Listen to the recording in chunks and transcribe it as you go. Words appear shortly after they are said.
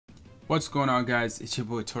What's going on, guys? It's your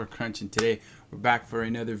boy Torque Crunch, and today we're back for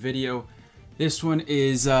another video. This one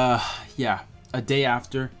is a day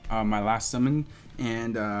after my last summon,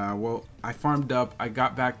 and well, I farmed up. I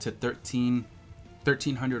got back to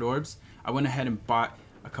 1300 orbs. I went ahead and bought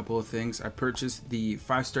a couple of things. I purchased the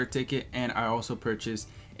 5-star ticket, and I also purchased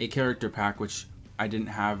a character pack, which I didn't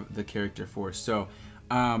have the character for. So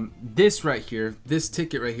this right here, this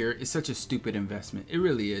ticket right here, is such a stupid investment. It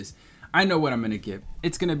really is. I know what I'm gonna get.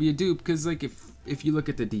 It's gonna be a dupe, because like if you look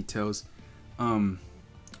at the details,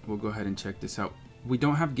 we'll go ahead and check this out. We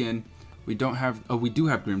don't have Gin. We don't have. Oh, we do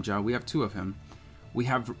have Grimmjow. We have 2 of him. We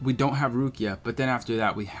don't have Rukia, but then after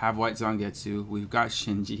that we have White Zangetsu. We've got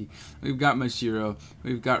Shinji. We've got Mashiro.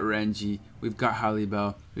 We've got Renji. We've got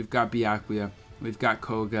Halibel. We've got Byakuya. We've got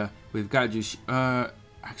Koga. We've got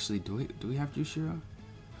actually, do we have Jushiro?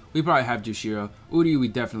 We probably have Jushiro. Uri we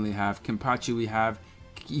definitely have. Kenpachi we have.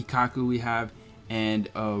 Ikaku we have, and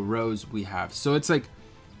Rose we have. So it's like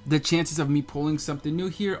the chances of me pulling something new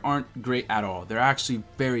here aren't great at all. They're actually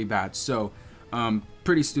very bad. So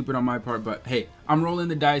pretty stupid on my part, but hey, I'm rolling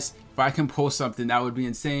the dice. If I can pull something, that would be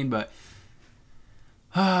insane. But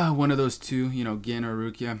one of those two, you know, Gin or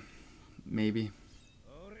Rukia, maybe.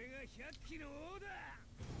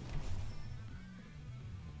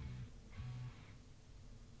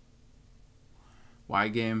 Why,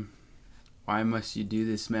 game? Why must you do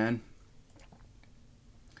this, man?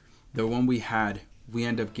 The one we had, we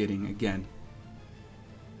end up getting again.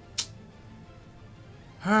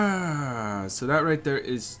 So that right there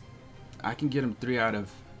is, I can get him 3 out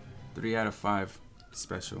of 5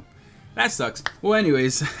 special. That sucks. Well,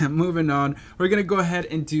 anyways, moving on. We're gonna go ahead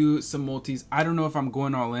and do some multis. I don't know if I'm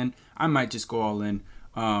going all in. I might just go all in.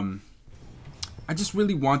 I just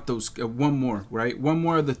really want those one more, right? One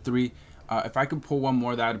more of the 3. If I could pull one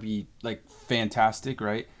more, that would be like fantastic,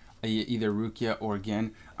 right? Either Rukia or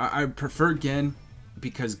Gen. I prefer Gen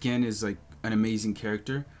because Gen is like an amazing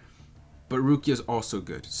character, but Rukia is also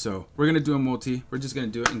good. So we're gonna do a multi. We're just gonna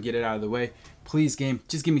do it and get it out of the way. Please, game,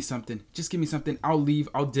 just give me something. Just give me something. I'll leave.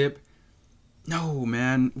 I'll dip. No,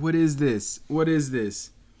 man. What is this? What is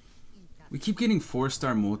this? We keep getting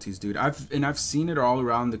 4-star multis, dude. I've seen it all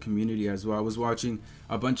around the community as well. I was watching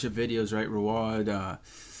a bunch of videos, right? Rawad,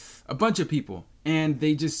 a bunch of people, and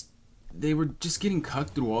they were just getting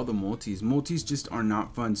cucked through all the multis. Multis just are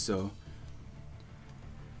not fun. So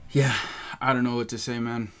yeah, I don't know what to say,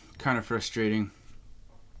 man. Kind of frustrating,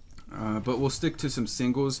 but we'll stick to some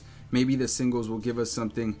singles. Maybe the singles will give us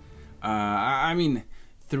something. I mean,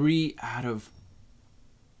 3 out of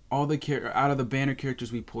all the banner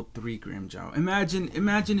characters, we pulled 3 Grimmjow.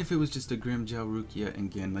 Imagine if it was just a Grimmjow, Rukia,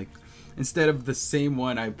 and Gen. Like, instead of the same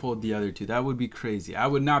one, I pulled the other 2. That would be crazy. I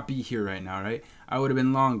would not be here right now, right? I would have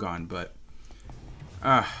been long gone, but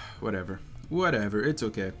whatever. Whatever. It's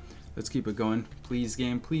okay. Let's keep it going. Please,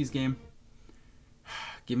 game. Please, game.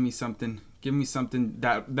 Give me something. Give me something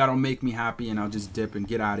that'll make me happy, and I'll just dip and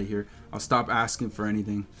get out of here. I'll stop asking for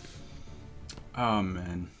anything. Oh,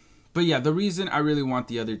 man. But yeah, the reason I really want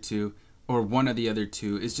the other 2, or one of the other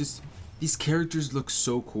 2, is just these characters look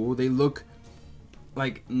so cool. They look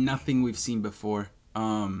like nothing we've seen before.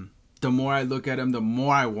 The more I look at them, the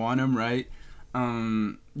more I want them, right?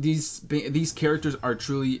 These characters are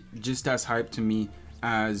truly just as hyped to me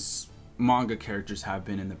as manga characters have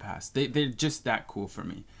been in the past. They're just that cool for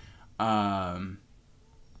me.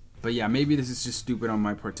 But yeah, maybe this is just stupid on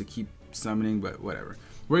my part to keep summoning, but whatever.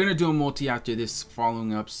 We're gonna do a multi after this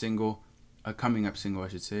following up single, a coming up single, I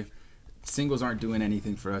should say. Singles aren't doing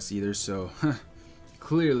anything for us either, so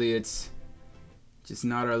clearly it's just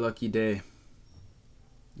not our lucky day.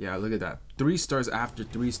 Yeah, look at that. 3 stars after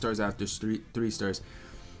 3 stars after 3 stars.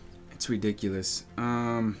 It's ridiculous.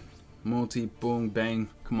 Multi, boom, bang.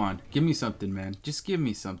 Come on, give me something, man. Just give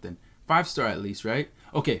me something. 5-star at least, right?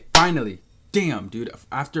 Okay, finally. Damn, dude.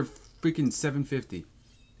 After freaking 750.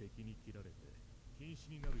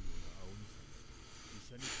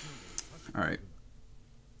 All right.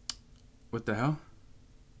 What the hell?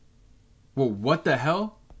 Well, what the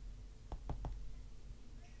hell?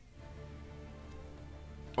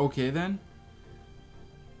 Okay, then.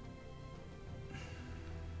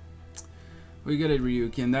 We got a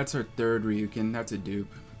Ryukin. That's our 3rd Ryukin. That's a dupe.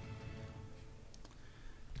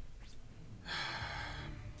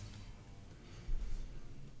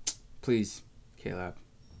 Please, K-Lab.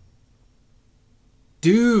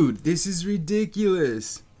 Dude, this is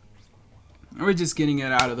ridiculous. We're just getting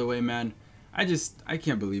it out of the way, man. I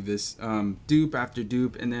can't believe this. Dupe after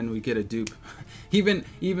dupe, and then we get a dupe. even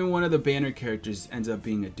one of the banner characters ends up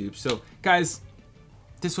being a dupe. So guys,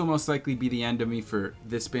 this will most likely be the end of me for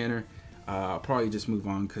this banner. I'll probably just move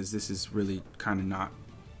on because this is really kind of not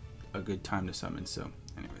a good time to summon. So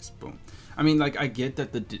anyways, boom. I mean, like, I get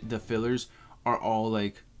that the fillers are all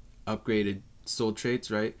like upgraded soul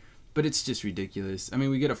traits, right? But it's just ridiculous. I mean,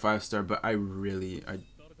 we get a 5-star, but I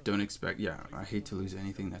don't expect. Yeah, I hate to lose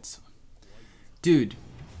anything. That's, dude,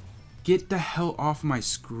 get the hell off my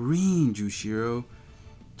screen, Jushiro.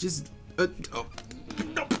 Just oh.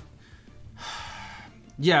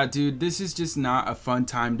 Yeah, dude, this is just not a fun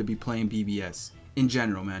time to be playing BBS in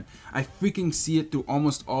general, man. I freaking see it through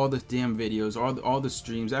almost all the damn videos, all the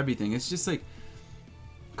streams, everything. It's just like,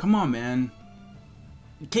 come on, man.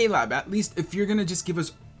 K-Lab, at least if you're gonna just give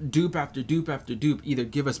us dupe after dupe after dupe, either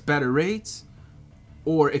give us better rates,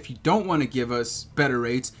 or if you don't want to give us better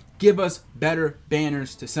rates, give us better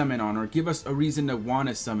banners to summon on, or give us a reason to want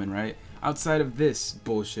to summon, right? Outside of this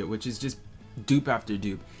bullshit, which is just dupe after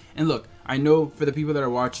dupe. And look, I know for the people that are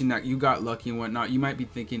watching that you got lucky and whatnot, you might be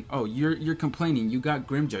thinking, oh, you're complaining. You got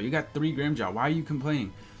Grimmjow. You got 3 Grimmjow. Why are you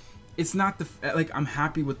complaining? It's not like, I'm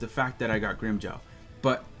happy with the fact that I got Grimmjow.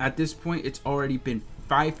 But at this point, it's already been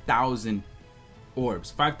 5,000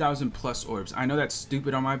 orbs. 5,000 plus orbs. I know that's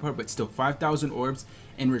stupid on my part, but still 5,000 orbs.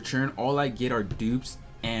 In return, all I get are dupes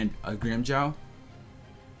and a Grimmjow.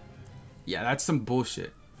 Yeah, that's some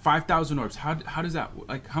bullshit. 5,000 orbs. How does that,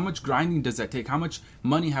 like, how much grinding does that take? How much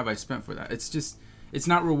money have I spent for that? It's just, it's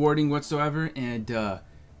not rewarding whatsoever. And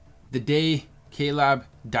the day K-Lab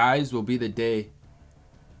dies will be the day,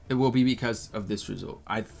 it will be because of this result.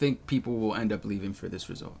 I think people will end up leaving for this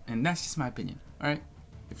result. And that's just my opinion. All right.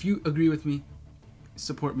 If you agree with me,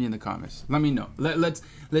 support me in the comments. Let me know. Let's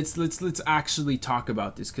actually talk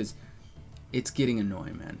about this, because it's getting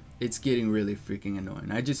annoying, man. It's getting really freaking annoying.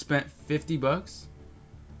 I just spent $50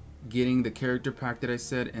 getting the character pack that I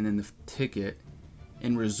said, and then the ticket.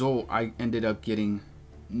 In result, I ended up getting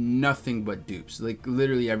nothing but dupes. Like,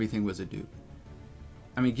 literally everything was a dupe.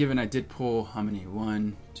 I mean, given I did pull how many?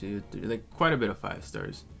 1, 2, 3, like quite a bit of 5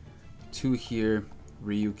 stars. 2 here,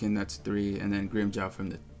 Ryukin, that's 3, and then Grimmjow from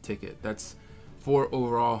the ticket. That's 4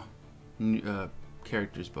 overall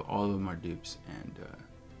characters, but all of them are dupes, and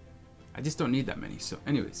I just don't need that many. So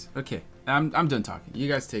anyways, okay, I'm done talking. You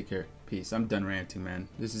guys take care. Peace. I'm done ranting, man.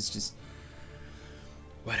 This is just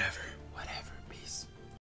whatever.